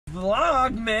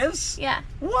Vlogmas? Yeah.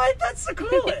 What? That's the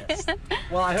coolest.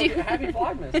 Well, I hope you're happy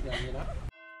Vlogmas then, you know?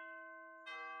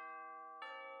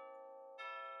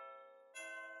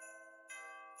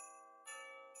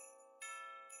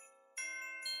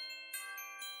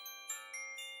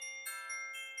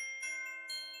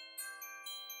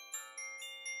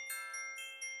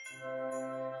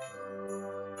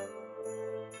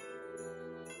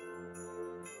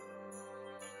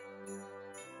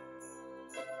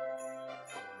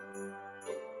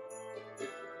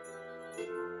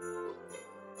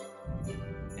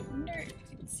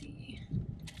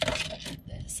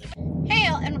 Hey,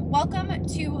 and welcome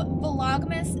to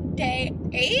Vlogmas Day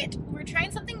 8. We're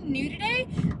trying something new today.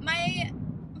 My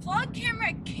vlog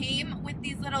camera came with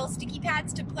these little sticky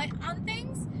pads to put on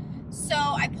things. So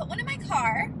I put one in my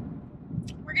car.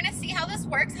 We're gonna see how this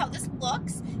works, how this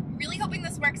looks. Really hoping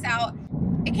this works out.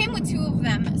 It came with 2 of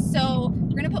them. So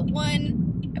we're gonna put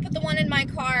one, I put the one in my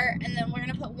car, and then we're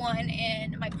gonna put one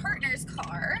in my partner's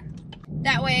car.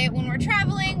 That way, when we're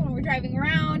traveling, when we're driving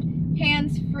around,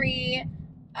 hands-free,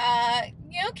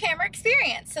 you know, camera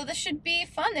experience. So this should be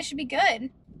fun. This should be good.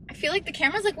 I feel like the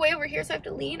camera's like way over here, so I have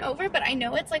to lean over, but I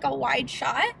know it's like a wide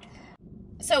shot.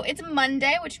 So it's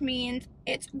Monday, which means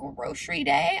it's grocery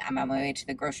day. I'm on my way to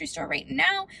the grocery store right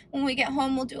now. When we get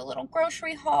home, we'll do a little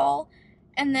grocery haul.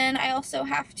 And then I also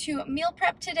have to meal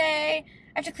prep today.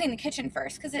 I have to clean the kitchen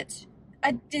first because it's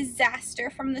a disaster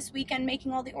from this weekend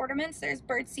making all the ornaments. There's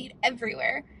birdseed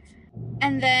everywhere.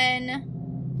 And then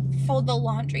fold the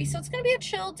laundry. So it's gonna be a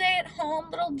chill day at home,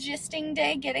 little gisting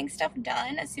day, getting stuff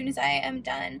done as soon as I am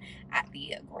done at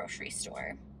the grocery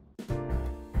store.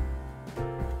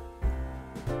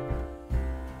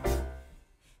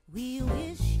 We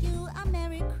wish you a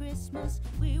Merry Christmas.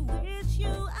 We wish you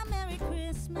a Merry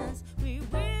Christmas. We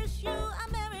wish you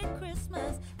a Merry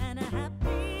Christmas and a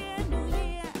Happy New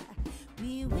Year.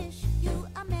 We wish you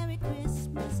a Merry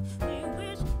Christmas. We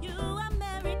wish you a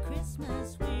Merry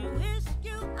Christmas. We wish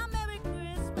you a Merry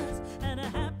Christmas and a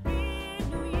Happy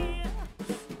New Year.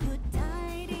 Good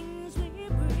tidings we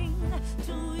bring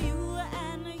to you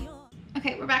and your...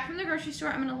 Okay, we're back from the grocery store.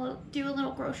 I'm gonna do a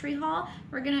little grocery haul.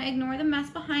 We're gonna ignore the mess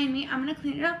behind me. I'm gonna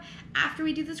clean it up after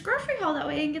we do this grocery haul. That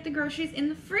way I can get the groceries in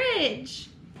the fridge.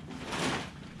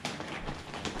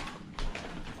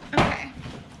 Okay.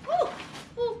 Ooh,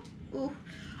 ooh, ooh.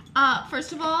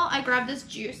 First of all, I grabbed this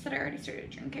juice that I already started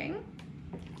drinking.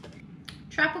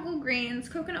 Tropical greens,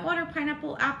 coconut water,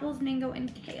 pineapple, apples, mango,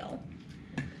 and kale.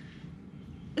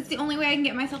 It's the only way I can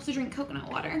get myself to drink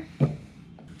coconut water.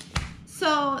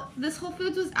 So this Whole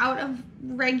Foods was out of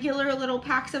regular little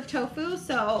packs of tofu,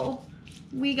 so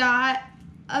we got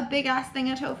a big ass thing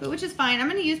of tofu, which is fine. I'm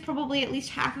gonna use probably at least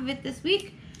half of it this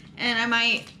week, and I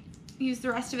might use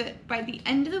the rest of it by the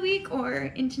end of the week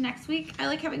or into next week. I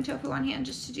like having tofu on hand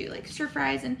just to do like stir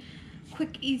fries and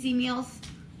quick, easy meals.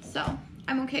 So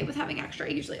I'm okay with having extra. I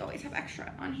usually always have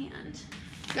extra on hand.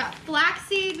 Got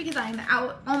flaxseed because I'm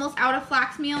almost out of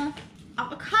flax meal.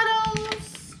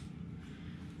 Avocados.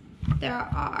 There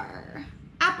are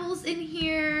apples in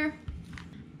here.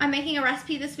 I'm making a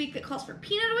recipe this week that calls for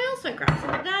peanut oil, so I grabbed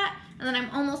some of that. And then I'm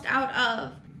almost out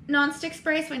of nonstick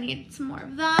spray, so I need some more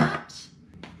of that.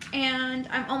 And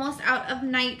I'm almost out of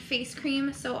night face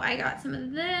cream, so I got some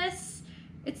of this.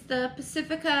 It's the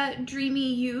Pacifica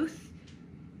Dreamy Youth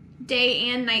day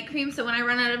and night cream. So when I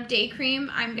run out of day cream,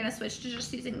 I'm gonna switch to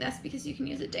just using this because you can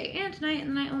use it day and night,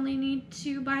 and then I only need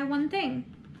to buy one thing.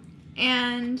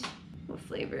 And what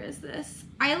flavor is this?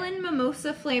 Island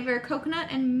Mimosa flavor, coconut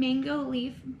and mango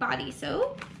leaf body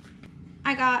soap.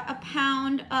 I got a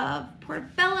pound of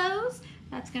portobellos.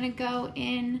 That's gonna go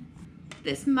in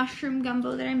this mushroom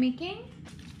gumbo that I'm making.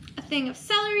 A thing of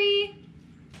celery.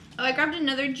 Oh, I grabbed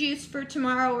another juice for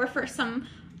tomorrow or for some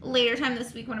later time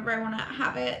this week whenever I want to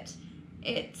have it.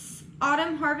 It's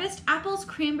Autumn Harvest, apples,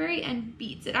 cranberry, and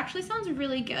beets. It actually sounds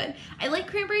really good. I like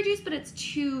cranberry juice, but it's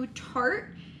too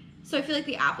tart. So I feel like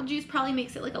the apple juice probably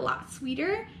makes it like a lot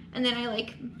sweeter. And then I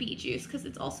like beet juice because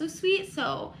it's also sweet.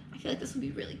 So I feel like this will be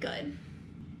really good.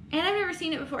 And I've never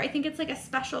seen it before. I think it's like a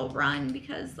special run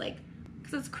because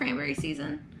it's cranberry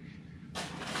season.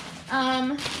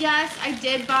 Yes, I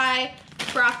did buy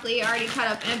broccoli already cut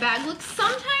up in a bag. Look,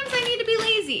 sometimes I need to be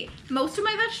lazy. Most of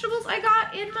my vegetables I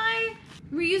got in my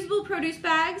reusable produce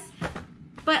bags,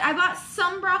 but I bought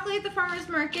some broccoli at the farmer's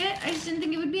market. I just didn't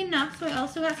think it would be enough, so I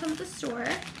also got some at the store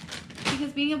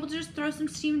because being able to just throw some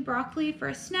steamed broccoli for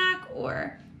a snack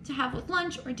or to have with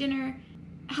lunch or dinner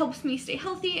helps me stay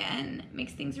healthy and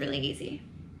makes things really easy.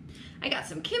 I got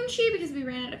some kimchi because we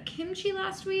ran out of kimchi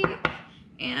last week,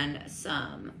 and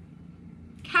some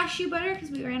cashew butter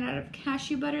because we ran out of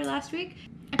cashew butter last week.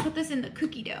 I put this in the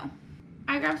cookie dough.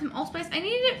 I grabbed some allspice. I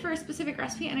needed it for a specific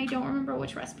recipe, and I don't remember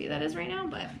which recipe that is right now,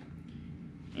 but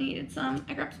I needed some.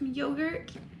 I grabbed some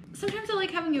yogurt. Sometimes I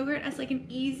like having yogurt as like an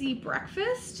easy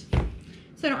breakfast,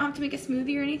 so I don't have to make a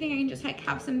smoothie or anything. I can just like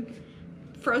have some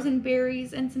frozen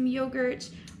berries and some yogurt,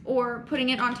 or putting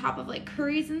it on top of like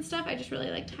curries and stuff. I just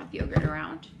really like to have yogurt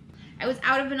around. I was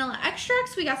out of vanilla extract,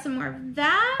 so we got some more of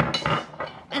that.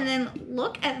 And then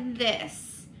look at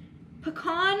this.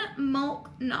 Pecan Milk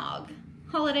Nog,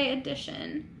 Holiday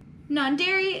Edition.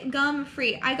 Non-dairy,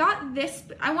 gum-free. I got this,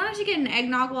 I wanted to get an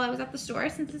eggnog while I was at the store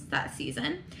since it's that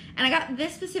season. And I got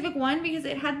this specific one because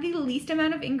it had the least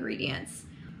amount of ingredients.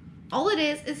 All it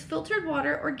is filtered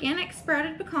water, organic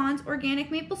sprouted pecans, organic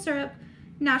maple syrup,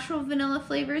 natural vanilla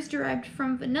flavors derived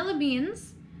from vanilla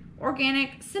beans,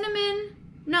 organic cinnamon,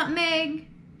 nutmeg,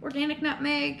 organic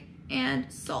nutmeg,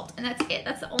 and salt. And that's it.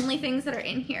 That's the only things that are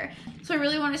in here. So I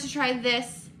really wanted to try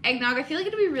this eggnog. I feel like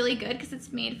it'll be really good because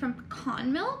it's made from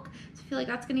pecan milk. So I feel like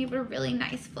that's gonna give it a really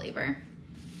nice flavor.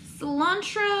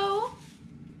 Cilantro.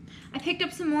 I picked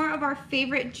up some more of our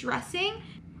favorite dressing.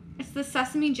 It's the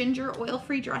sesame ginger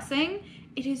oil-free dressing.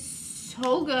 It is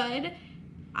so good.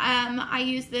 I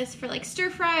use this for like stir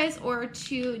fries or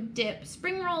to dip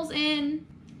spring rolls in.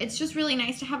 It's just really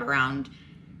nice to have around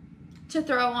to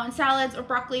throw on salads or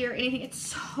broccoli or anything. It's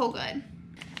so good.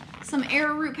 Some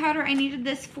arrowroot powder. I needed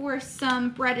this for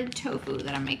some breaded tofu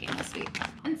that I'm making this week.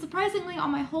 And surprisingly,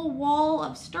 on my whole wall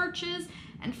of starches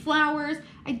and flours,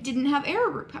 I didn't have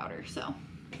arrowroot powder, so.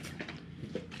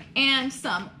 And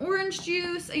some orange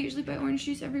juice. I usually buy orange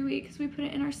juice every week because we put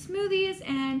it in our smoothies,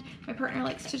 and my partner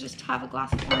likes to just have a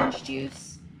glass of orange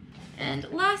juice. And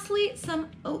lastly, some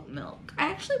oat milk. I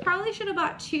actually probably should have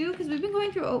bought 2 because we've been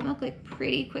going through oat milk like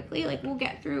pretty quickly. Like we'll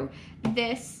get through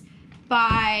this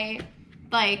by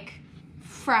like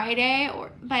Friday,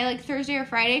 or by like Thursday or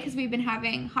Friday, because we've been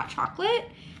having hot chocolate.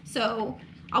 So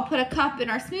I'll put a cup in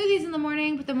our smoothies in the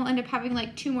morning, but then we'll end up having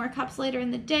like 2 more cups later in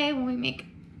the day when we make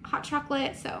hot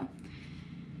chocolate. So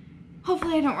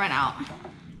hopefully I don't run out. And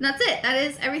that's it. That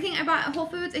is everything I bought at Whole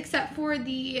Foods except for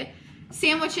the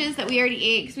sandwiches that we already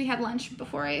ate because we had lunch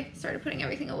before I started putting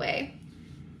everything away,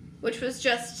 which was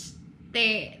just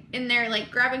in their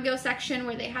like grab and go section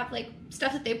where they have like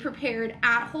stuff that they prepared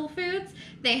at Whole Foods.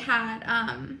 They had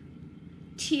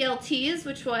TLTs,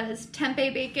 which was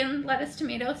tempeh bacon lettuce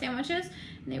tomato sandwiches,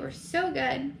 and they were so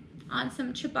good on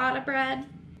some ciabatta bread.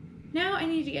 Now I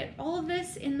need to get all of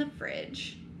this in the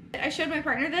fridge. I showed my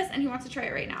partner this and he wants to try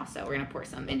it right now, so we're gonna pour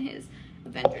some in his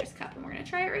Avengers cup and we're gonna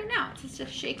try it right now. Just to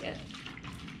shake it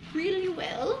really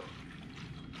well.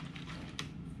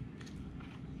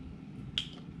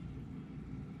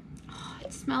 Oh,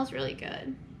 it smells really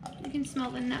good. You can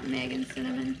smell the nutmeg and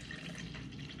cinnamon.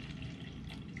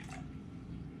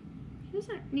 It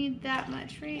doesn't need that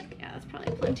much, right? Yeah, that's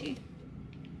probably plenty.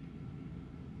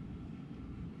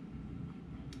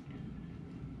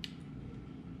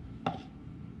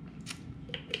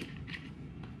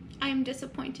 I'm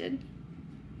disappointed.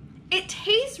 It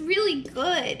tastes really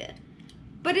good,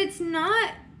 but it's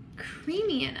not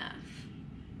creamy enough.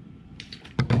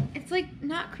 It's like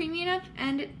not creamy enough,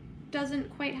 and it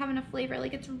doesn't quite have enough flavor.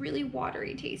 Like it's really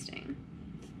watery tasting.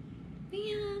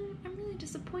 Man, I'm really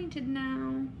disappointed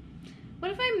now.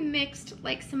 What if I mixed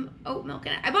like some oat milk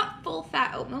in it? I bought full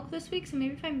fat oat milk this week, so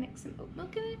maybe if I mix some oat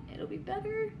milk in it, it'll be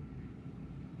better.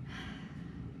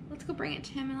 Let's go bring it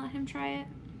to him and let him try it.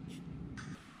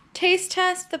 Taste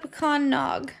test the pecan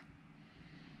nog.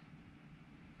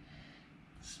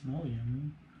 Smell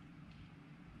yummy.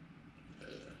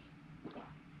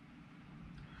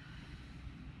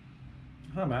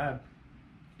 It's not bad.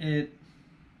 It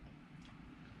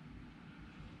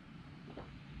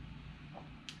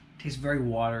tastes very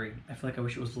watery. I feel like I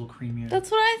wish it was a little creamier. That's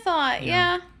what I thought,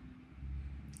 yeah. Do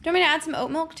you want me to add some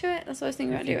oat milk to it? That's what I was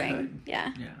thinking about doing. Could.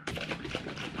 Yeah. Yeah.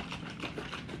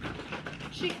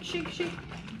 Shake, shake, shake.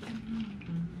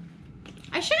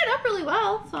 I shook it up really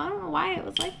well, so I don't know why it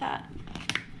was like that.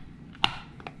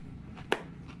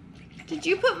 Did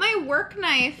you put my work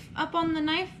knife up on the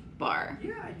knife bar?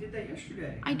 Yeah, I did that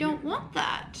yesterday. I don't want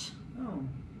that. Oh.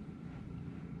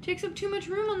 Takes up too much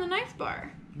room on the knife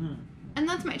bar. Hmm. And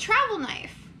that's my travel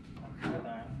knife. I'll try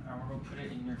that. I'm gonna put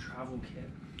it in your travel kit.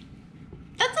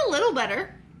 That's a little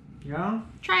better. Yeah?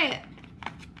 Try it.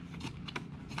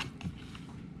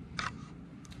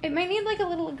 It might need like a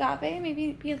little agave,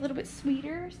 maybe be a little bit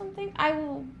sweeter or something. I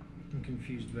will. I'm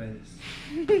confused by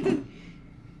this.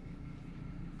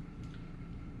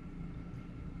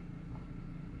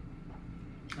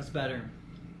 That's better.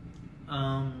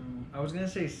 I was gonna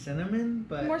say cinnamon,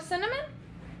 but More cinnamon?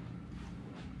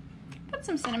 Put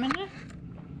some cinnamon in it.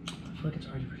 feel like it's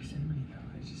already pretty cinnamony though.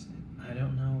 I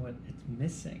don't know what it's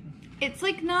missing. It's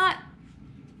like not.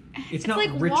 It's not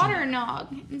like rich water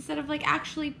enough. nog instead of like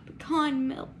actually pecan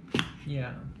milk.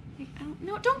 Yeah. Like, I don't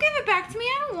know. Don't give it back to me.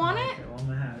 I don't want Okay, well, I'm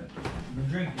gonna have it. I'm gonna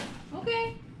drink it.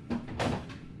 Okay.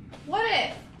 What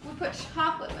if we put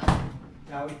chocolate milk?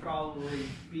 That would probably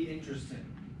be interesting.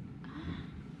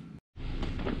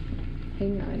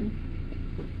 Hang on.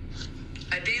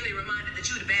 A daily reminder that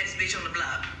you the baddest bitch on the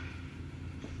block.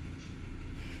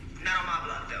 Not on my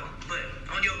block though, but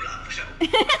on your block for sure.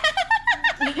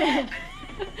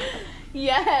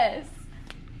 Yes.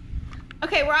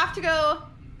 Okay, we're off to go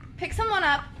pick someone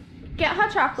up, get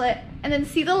hot chocolate, and then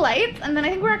see the lights, and then I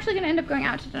think we're actually gonna end up going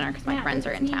out to dinner because my friends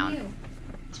are in town.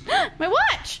 My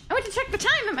watch! I went to check the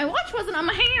time and my watch wasn't on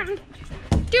my hand.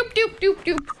 Doop, doop, doop,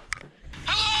 doop.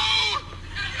 Hello?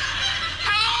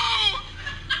 Hello?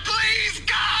 Please,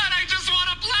 God, I just want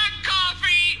a black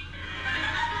coffee.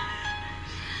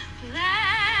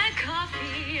 Black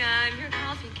coffee, I'm your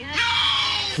coffee cat.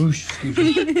 No! Whoosh, excuse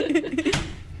me.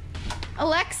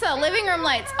 Alexa, living room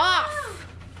lights off.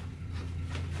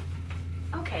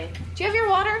 Okay. Do you have your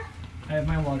water? I have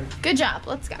my water. Good job,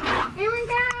 let's go. Here we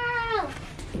go.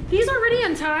 He's already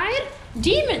untied?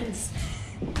 Demons.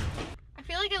 I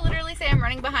feel like I literally say I'm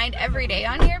running behind every day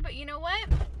on here, but you know what?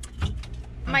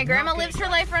 My grandma lives her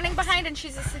life running behind and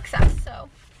she's a success, so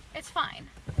it's fine.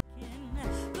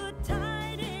 Good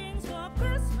tidings for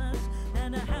Christmas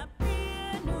and a happy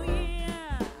new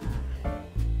year.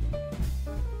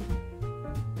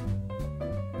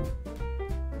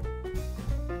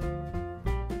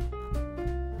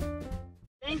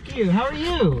 Thank you. How are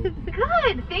you?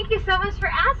 Good. Thank you so much for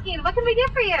asking. What can we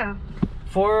get for you?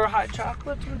 4 hot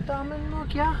chocolates with almond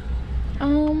milk, yeah.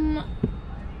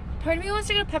 Part of me wants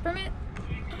to get a peppermint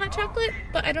hot chocolate,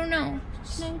 but I don't know.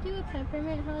 Can I do a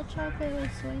peppermint hot chocolate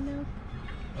with soy milk?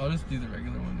 I'll just do the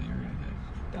regular one that you were gonna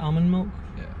get. The almond milk?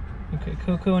 Yeah. Okay,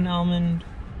 cocoa and almond,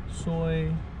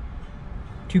 soy,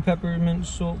 2 peppermint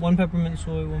soy, 1 peppermint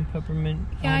soy, 1 peppermint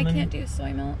Yeah, almond. I can't do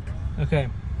soy milk. Okay.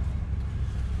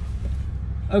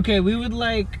 Okay, we would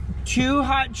like 2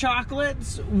 hot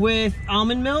chocolates with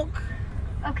almond milk.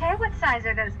 Okay, what size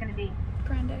are those going to be?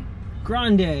 Grande.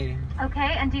 Grande.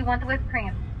 Okay, and do you want the whipped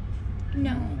cream?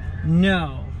 No.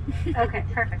 No. Okay,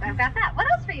 perfect. I've got that. What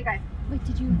else for you guys? Wait,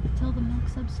 did you tell the milk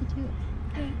substitute?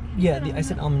 Yeah, I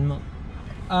said almond milk.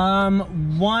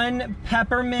 1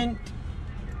 peppermint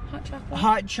Hot chocolate.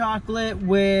 hot chocolate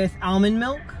with almond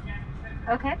milk.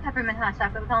 Okay, peppermint hot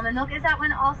chocolate with almond milk. Is that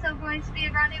one also going to be a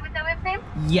grande with no whipped cream?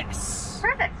 Yes.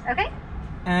 Perfect. Okay.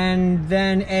 And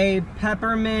then a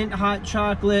peppermint hot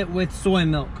chocolate with soy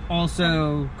milk.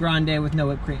 Also grande with no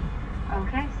whipped cream.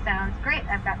 Okay, sounds great.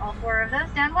 I've got all 4 of those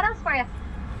down. What else for you?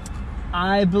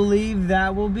 I believe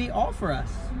that will be all for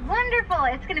us. Wonderful.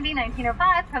 It's going to be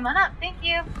 1905. Come on up. Thank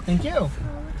you. Thank you.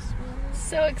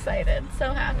 So excited.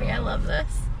 So happy. I love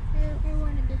this. I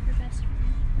want to be your best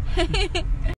friend.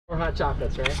 4 hot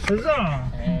chocolates, right? Huzzah!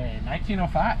 Hey,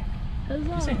 1905.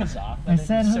 You say huzzah? That I made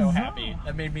said me so huzzah. happy.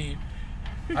 That made me.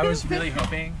 I was really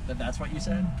hoping that that's what you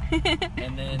said,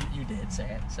 and then you did say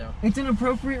it. So It's an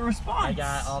appropriate response. I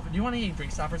got all. Do you want any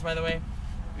drink stoppers, by the way?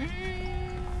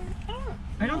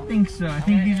 I don't think so. I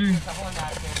think these A are. couple of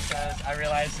napkins because I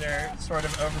realize they're sort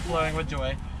of overflowing with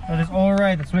joy. That is all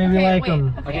right. That's the way we Okay, like wait.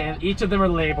 them. Okay, and each of them are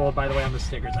labeled, by the way, on the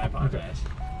stickers. I apologize.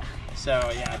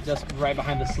 So yeah, just right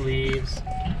behind the sleeves.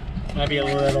 Might be a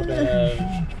little bit of.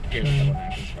 Here's a couple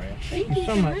napkins for you. Thank you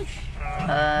so much.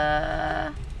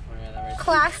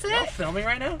 Classic. Filming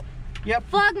right now? Yep.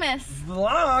 Vlogmas.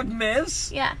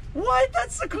 Vlogmas? Yeah. What?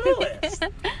 That's the coolest.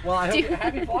 Well, I hope Dude. you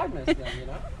happy Vlogmas then, you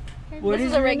know? What This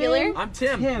is a your regular? name? I'm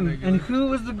Tim. Tim. And who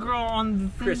was the girl on the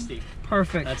thing? Christy.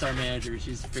 Perfect. That's our manager.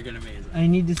 She's freaking amazing. I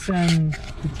need to send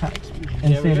the text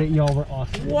and Yeah, say we that y'all were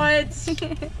awesome. What?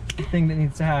 The thing that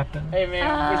needs to happen. Hey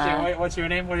man, Christy, what's your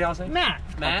name? What do y'all say? Matt.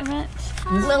 Matt?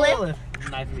 This is Lilith.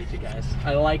 Nice to meet you guys.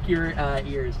 I like your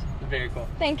ears. Very cool.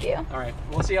 Thank you. All right,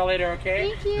 we'll see y'all later, okay?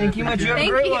 Thank you. Thank you much. You have a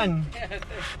Thank great you. one.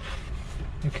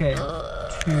 Okay.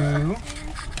 2.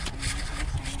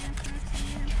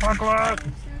 Chocolate.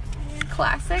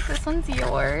 Classic. This one's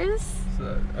yours.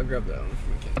 So I'll grab that one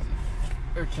from Mackenzie.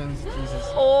 Urchins, Jesus.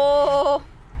 Oh,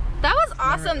 that was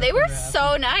awesome. They were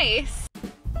so nice.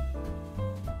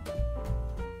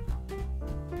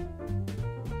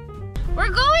 We're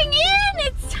going in.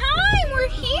 It's time. We're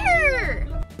here.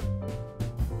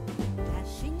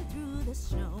 Dashing through the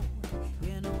snow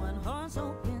in a one-horse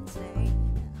open sleigh.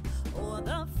 O'er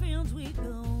the fields we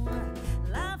go,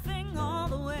 laughing all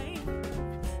the way.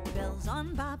 Bells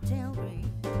on bobtail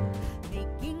ring,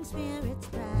 making spirits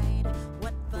bright.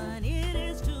 What fun it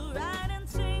is to ride and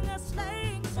sing a sleigh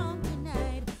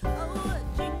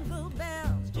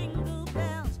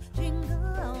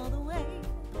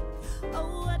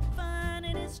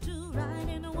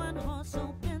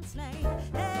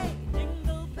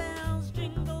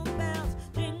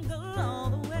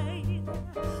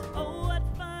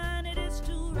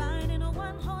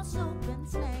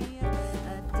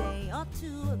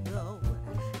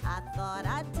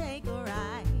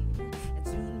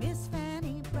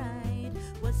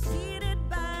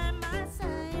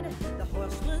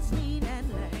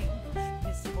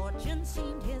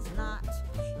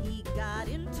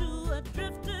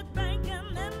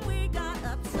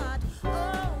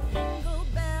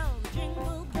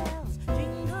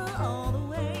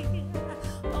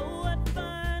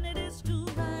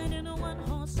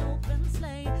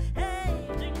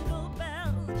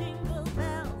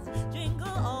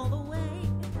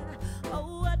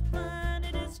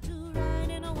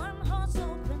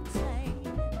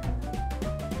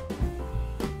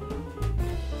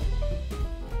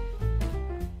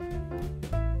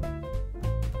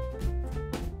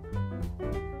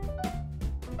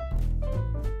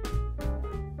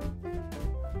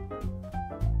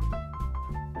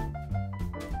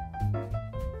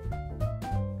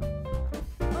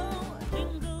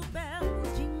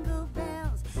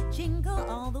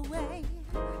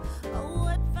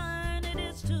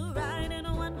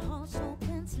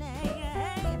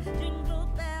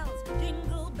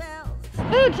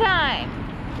Food time!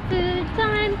 Food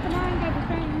time. Come on, grab your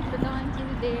friends. We're going to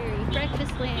the dairy.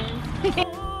 Breakfast lands.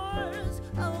 Doors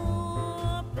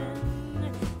open,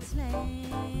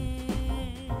 sleigh.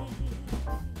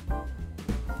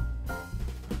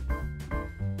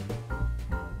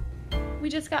 We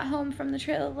just got home from the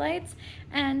Trail of Lights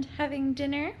and having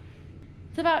dinner.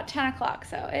 It's about 10 o'clock,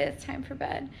 so it's time for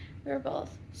bed. We were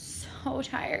both so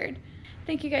tired.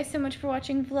 Thank you guys so much for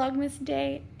watching Vlogmas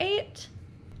Day 8.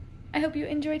 I hope you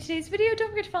enjoyed today's video.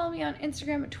 Don't forget to follow me on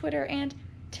Instagram, Twitter, and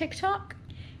TikTok.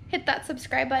 Hit that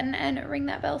subscribe button and ring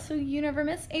that bell so you never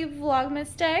miss a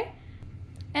Vlogmas Day.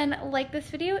 And like this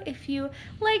video if you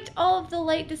liked all of the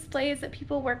light displays that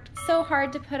people worked so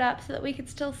hard to put up so that we could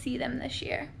still see them this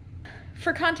year.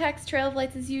 For context, Trail of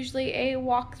Lights is usually a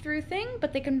walkthrough thing,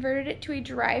 but they converted it to a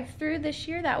drive-through this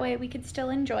year. That way we could still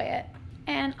enjoy it.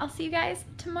 And I'll see you guys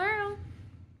tomorrow.